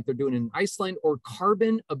capture like they're doing in Iceland, or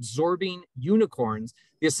carbon absorbing unicorns.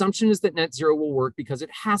 The assumption is that net zero will work because it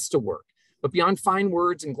has to work. But beyond fine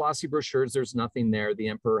words and glossy brochures, there's nothing there. The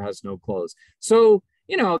emperor has no clothes. So,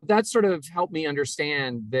 that sort of helped me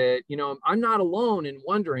understand that, I'm not alone in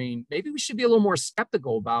wondering, maybe we should be a little more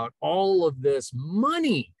skeptical about all of this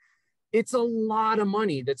money. It's a lot of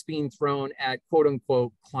money that's being thrown at quote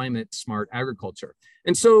unquote climate smart agriculture.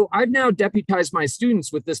 And so I've now deputized my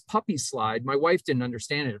students with this puppy slide. My wife didn't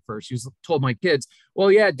understand it at first. She told my kids,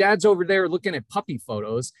 well, yeah, dad's over there looking at puppy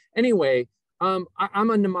photos. Anyway, I'm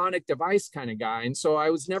a mnemonic device kind of guy. And so I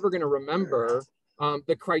was never going to remember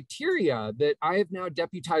the criteria that I have now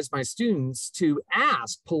deputized my students to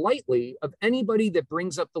ask politely of anybody that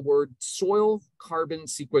brings up the word soil carbon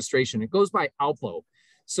sequestration. It goes by ALPO.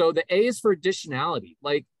 So the A is for additionality.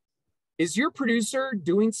 Like, is your producer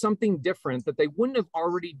doing something different that they wouldn't have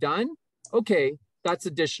already done? Okay, that's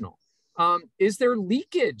additional. Is there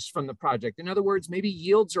leakage from the project? In other words, maybe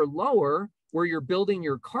yields are lower where you're building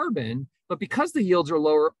your carbon, but because the yields are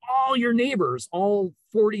lower, all your neighbors, all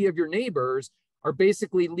 40 of your neighbors are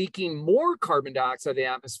basically leaking more carbon dioxide of the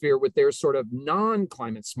atmosphere with their sort of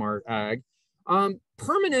non-climate smart ag.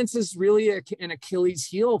 Permanence is really an Achilles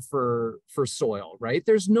heel for soil, right?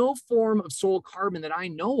 There's no form of soil carbon that I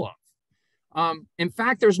know of. In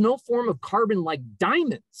fact, there's no form of carbon like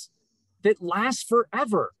diamonds that lasts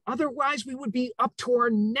forever. Otherwise, we would be up to our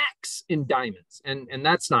necks in diamonds, and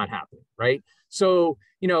that's not happening, right? So,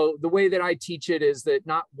 the way that I teach it is that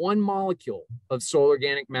not one molecule of soil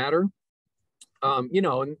organic matter,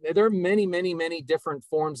 and there are many, many, many different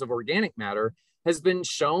forms of organic matter, has been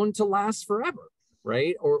shown to last forever,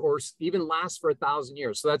 right? Or even last for 1,000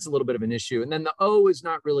 years. So that's a little bit of an issue. And then the O is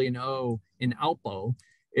not really an O in ALPO.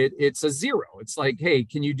 It's a zero. It's like, hey,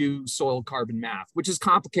 can you do soil carbon math, which is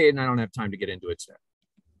complicated and I don't have time to get into it today.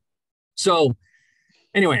 So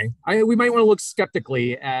anyway, we might want to look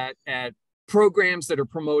skeptically at programs that are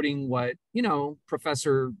promoting what,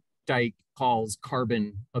 Professor Dyke calls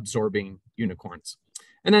carbon absorbing unicorns.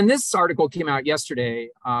 And then this article came out yesterday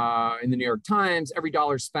in the New York Times. Every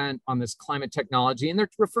dollar spent on this climate technology, and they're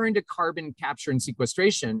referring to carbon capture and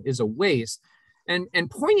sequestration, is a waste.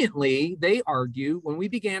 And poignantly, they argue when we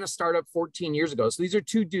began a startup 14 years ago. So these are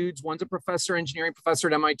two dudes. One's a professor, engineering professor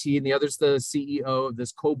at MIT, and the other's the CEO of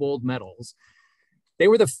this Cobalt Metals. They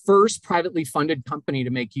were the first privately funded company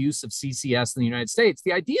to make use of CCS in the United States.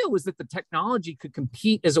 The idea was that the technology could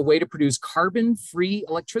compete as a way to produce carbon-free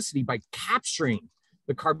electricity by capturing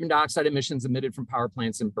the carbon dioxide emissions emitted from power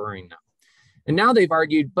plants and burning them. And now they've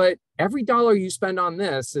argued, but every dollar you spend on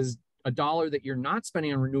this is a dollar that you're not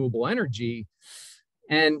spending on renewable energy,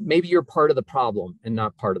 and maybe you're part of the problem and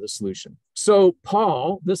not part of the solution. So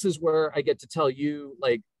Paul, this is where I get to tell you,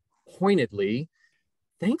 like, pointedly,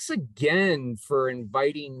 thanks again for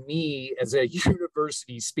inviting me as a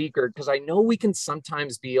university speaker, because I know we can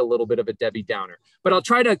sometimes be a little bit of a Debbie Downer, but I'll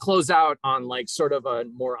try to close out on like sort of a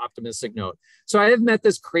more optimistic note. So I have met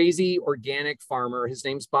this crazy organic farmer. His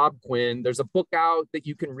name's Bob Quinn. There's a book out that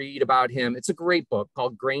you can read about him. It's a great book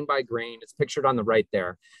called Grain by Grain. It's pictured on the right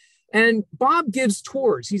there. And Bob gives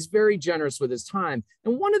tours. He's very generous with his time.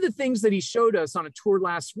 And one of the things that he showed us on a tour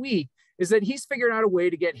last week is that he's figured out a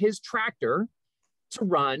way to get his tractor to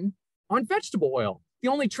run on vegetable oil. The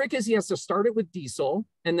only trick is he has to start it with diesel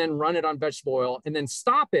and then run it on vegetable oil and then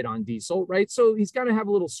stop it on diesel, right? So he's got to have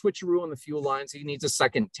a little switcheroo on the fuel lines. He needs a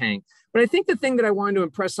second tank. But I think the thing that I wanted to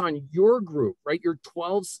impress on your group, right, your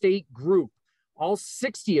 12-state group, all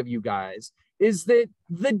 60 of you guys, is that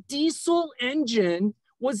the diesel engine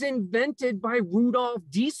was invented by Rudolf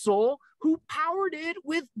Diesel, who powered it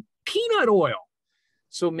with peanut oil.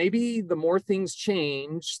 So maybe the more things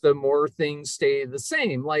change, the more things stay the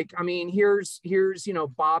same. Like, I mean, here's, you know,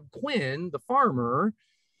 Bob Quinn, the farmer,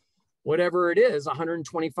 whatever it is,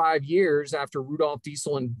 125 years after Rudolf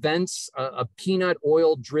Diesel invents a peanut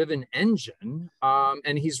oil driven engine.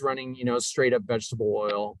 And he's running, you know, straight up vegetable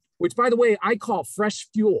oil, which, by the way, I call fresh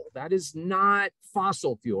fuel. That is not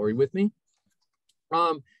fossil fuel. Are you with me?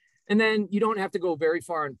 And then you don't have to go very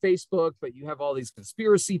far on Facebook, but you have all these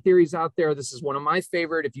conspiracy theories out there. This is one of my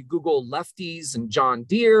favorite. If you Google lefties and John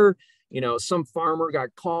Deere, you know, some farmer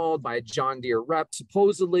got called by a John Deere rep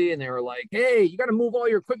supposedly, and they were like, hey, you got to move all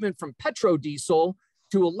your equipment from petrodiesel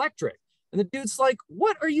to electric. And the dude's like,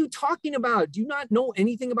 what are you talking about? Do you not know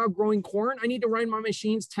anything about growing corn? I need to run my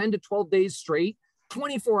machines 10 to 12 days straight,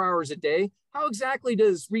 24 hours a day. How exactly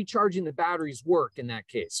does recharging the batteries work in that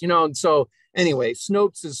case? You know, and so anyway,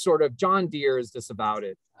 Snopes is sort of, John Deere is just about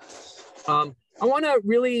it. I want to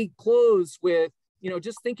really close with, you know,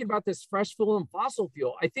 just thinking about this fresh fuel and fossil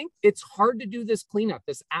fuel. I think it's hard to do this cleanup,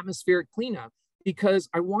 this atmospheric cleanup, because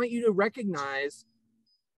I want you to recognize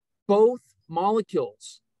both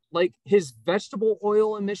molecules, like his vegetable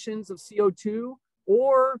oil emissions of CO2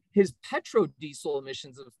 or his petrodiesel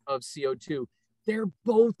emissions of CO2. They're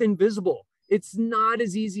both invisible. It's not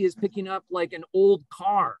as easy as picking up like an old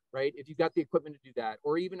car, right? If you've got the equipment to do that,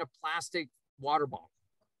 or even a plastic water bottle.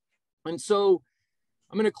 And so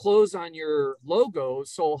I'm going to close on your logo,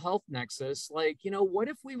 Soil Health Nexus. Like, you know, what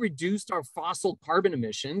if we reduced our fossil carbon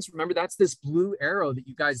emissions? Remember, that's this blue arrow that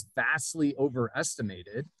you guys vastly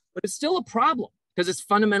overestimated, but it's still a problem because it's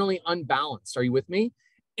fundamentally unbalanced. Are you with me?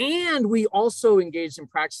 And we also engaged in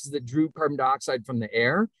practices that drew carbon dioxide from the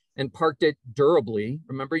air and parked it durably.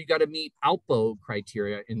 Remember, you got to meet ALPO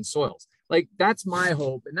criteria in soils. Like, that's my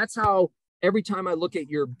hope. And that's how every time I look at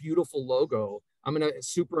your beautiful logo, I'm going to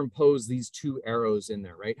superimpose these two arrows in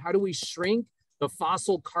there, right? How do we shrink the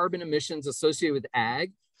fossil carbon emissions associated with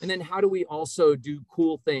ag? And then how do we also do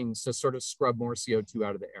cool things to sort of scrub more CO2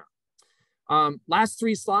 out of the air? Last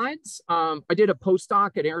three slides. I did a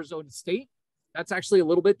postdoc at Arizona State. That's actually a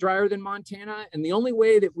little bit drier than Montana. And the only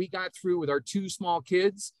way that we got through with our two small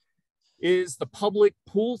kids is the public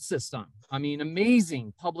pool system. I mean,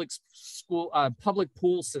 amazing public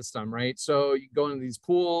pool system, right? So you go into these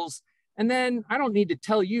pools, and then I don't need to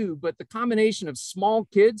tell you, but the combination of small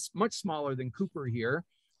kids, much smaller than Cooper here,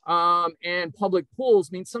 and public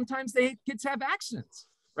pools means sometimes kids have accidents,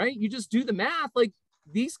 right? You just do the math. Like,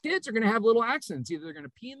 these kids are going to have little accidents. Either they're going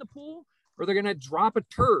to pee in the pool or they're going to drop a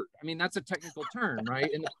turd. I mean, that's a technical term, right?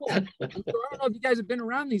 In the pool. And so I don't know if you guys have been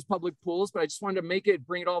around these public pools, but I just wanted to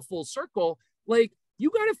bring it all full circle. Like, you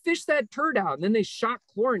got to fish that turd out, and then they shock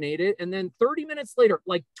chlorinate it. And then 30 minutes later,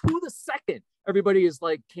 like to the second, everybody is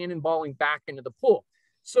like cannonballing back into the pool.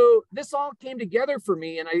 So this all came together for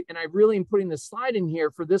me. And I really am putting this slide in here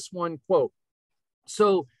for this one quote.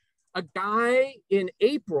 So a guy in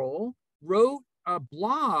April wrote a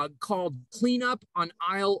blog called Cleanup on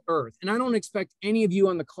Isle Earth. And I don't expect any of you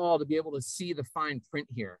on the call to be able to see the fine print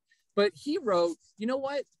here, but he wrote, you know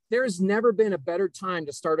what? There's never been a better time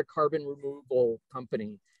to start a carbon removal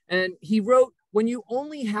company. And he wrote, when you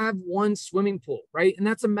only have one swimming pool, right? And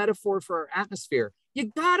that's a metaphor for our atmosphere.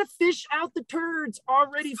 You gotta fish out the turds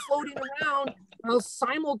already floating around while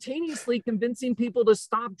simultaneously convincing people to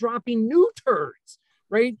stop dropping new turds,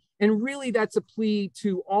 right? And really, that's a plea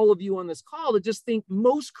to all of you on this call to just think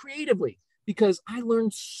most creatively, because I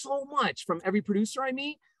learned so much from every producer I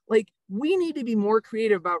meet. Like, we need to be more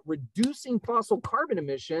creative about reducing fossil carbon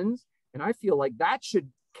emissions. And I feel like that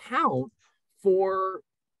should count for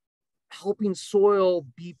helping soil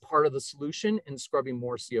be part of the solution and scrubbing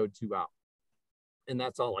more CO2 out. And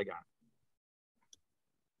that's all I got.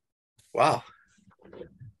 Wow.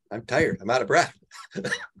 I'm tired. I'm out of breath.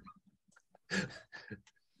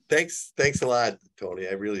 Thanks a lot, Tony.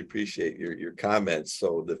 I really appreciate your comments.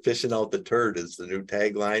 So the fishing out the turd is the new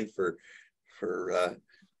tagline for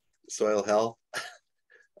soil health.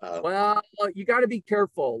 Well, you got to be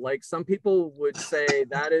careful. Like, some people would say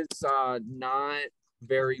that is not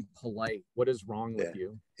very polite. What is wrong with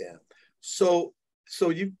you? Yeah. So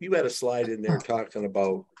you had a slide in there talking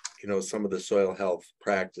about, you know, some of the soil health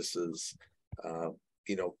practices,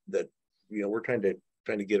 you know, that, you know, we're trying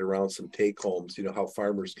to get around some take homes, you know, how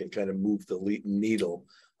farmers can kind of move the needle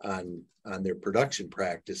on their production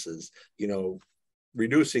practices, you know,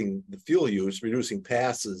 reducing the fuel use, reducing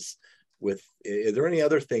passes. Are there any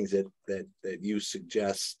other things that you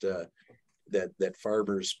suggest that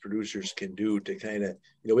farmers, producers can do to kind of,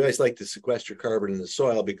 you know, we always like to sequester carbon in the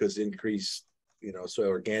soil because increased, you know, soil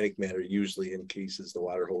organic matter usually increases the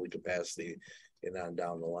water holding capacity and on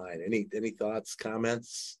down the line. Any thoughts,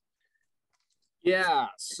 comments? Yeah,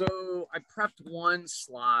 so I prepped one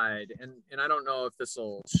slide, and I don't know if this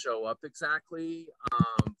will show up exactly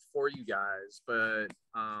for you guys, but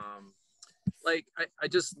like I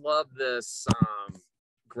just love this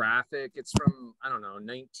graphic. It's from, I don't know,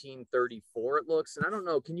 1934 it looks, and I don't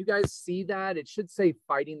know, can you guys see that? It should say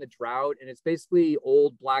Fighting the Drought, and it's basically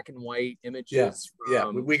old black and white images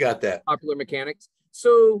from we got that. Popular Mechanics.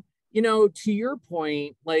 So, you know, to your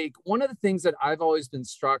point, like one of the things that I've always been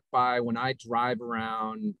struck by when I drive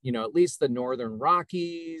around, you know, at least the Northern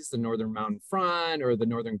Rockies, the Northern Mountain Front, or the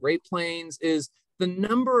Northern Great Plains, is the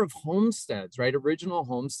number of homesteads, right? Original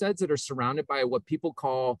homesteads that are surrounded by what people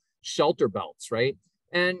call shelter belts, right?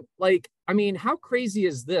 And like, I mean, how crazy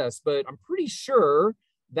is this? But I'm pretty sure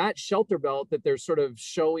that shelter belt that they're sort of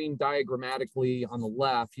showing diagrammatically on the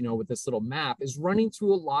left, you know, with this little map, is running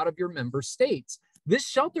through a lot of your member states. This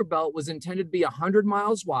shelter belt was intended to be 100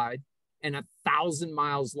 miles wide and 1,000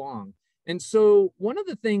 miles long. And so one of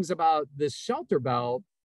the things about this shelter belt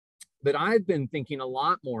that I've been thinking a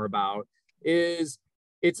lot more about is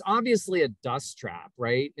it's obviously a dust trap,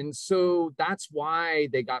 right? And so that's why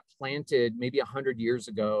they got planted maybe 100 years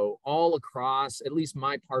ago all across at least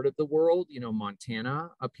my part of the world, you know,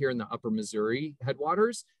 Montana, up here in the upper Missouri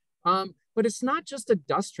headwaters. But it's not just a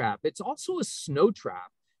dust trap, it's also a snow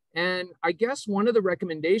trap. And I guess one of the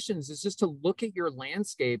recommendations is just to look at your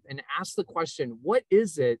landscape and ask the question, what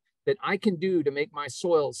is it that I can do to make my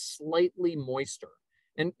soil slightly moister?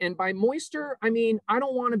 And by moisture, I mean, I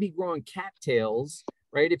don't want to be growing cattails,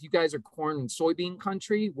 right? If you guys are corn and soybean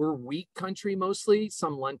country, we're wheat country mostly,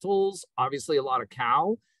 some lentils, obviously a lot of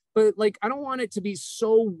cow. But like, I don't want it to be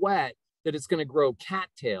so wet that it's going to grow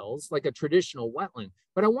cattails like a traditional wetland,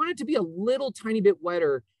 but I want it to be a little tiny bit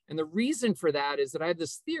wetter. And the reason for that is that I have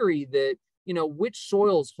this theory that, you know, which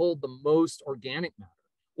soils hold the most organic matter?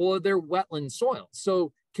 Well, they're wetland soils.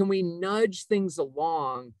 So can we nudge things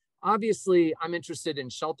along? Obviously, I'm interested in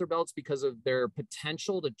shelter belts because of their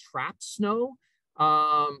potential to trap snow.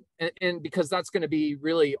 And because that's going to be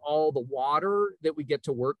really all the water that we get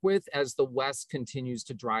to work with as the West continues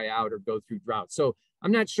to dry out or go through drought. So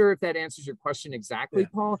I'm not sure if that answers your question exactly,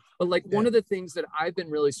 Paul, but like one of the things that I've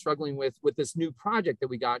been really struggling with this new project that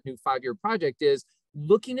we got, new 5-year project, is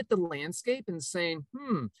looking at the landscape and saying,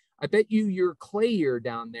 I bet you're clayier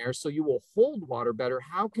down there, so you will hold water better.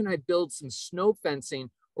 How can I build some snow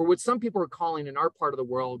fencing, or what some people are calling in our part of the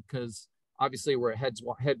world, because obviously we're a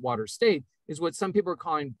headwater state, is what some people are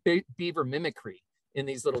calling beaver mimicry in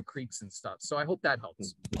these little creeks and stuff. So I hope that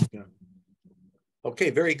helps. Yeah. Okay,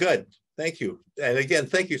 very good. Thank you. And again,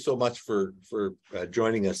 thank you so much for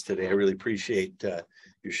joining us today. I really appreciate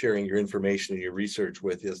you sharing your information and your research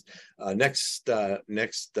with us. Next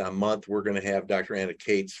month, we're going to have Dr. Anna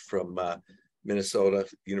Cates from Minnesota,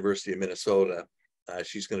 University of Minnesota.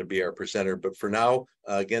 She's going to be our presenter. But for now,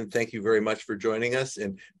 again, thank you very much for joining us.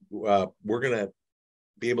 And we're going to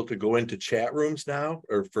be able to go into chat rooms now,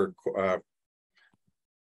 or for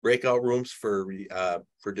breakout rooms for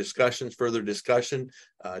discussions, further discussion.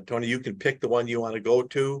 Tony, you can pick the one you want to go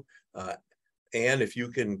to. And if you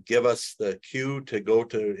can give us the cue to go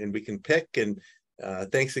to, and we can pick. And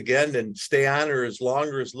thanks again, and stay on or as long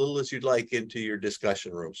or as little as you'd like into your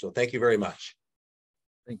discussion room. So thank you very much.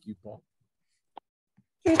 Thank you, Paul.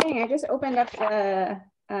 Sure thing. I just opened up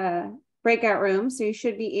the breakout room, so you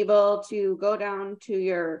should be able to go down to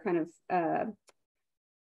your kind of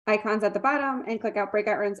icons at the bottom and click out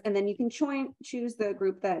breakout rooms, and then you can choose the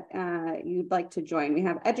group that you'd like to join. We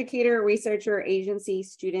have educator, researcher, agency,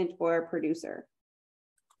 student, or producer.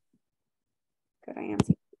 Good, I am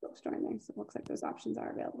seeing folks join there, so it looks like those options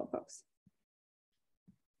are available, folks.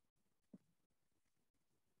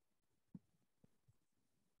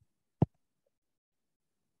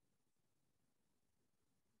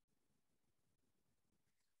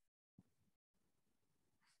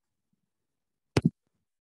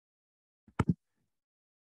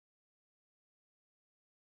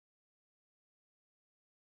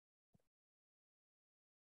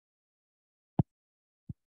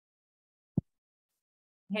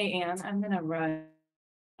 Hey, Anne, I'm gonna run.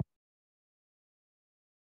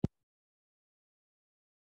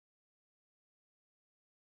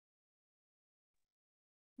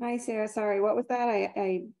 Hi, Sarah. Sorry, what was that?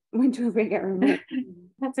 I went to a breakout room.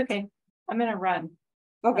 That's okay. I'm gonna run.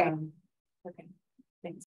 Okay. Okay.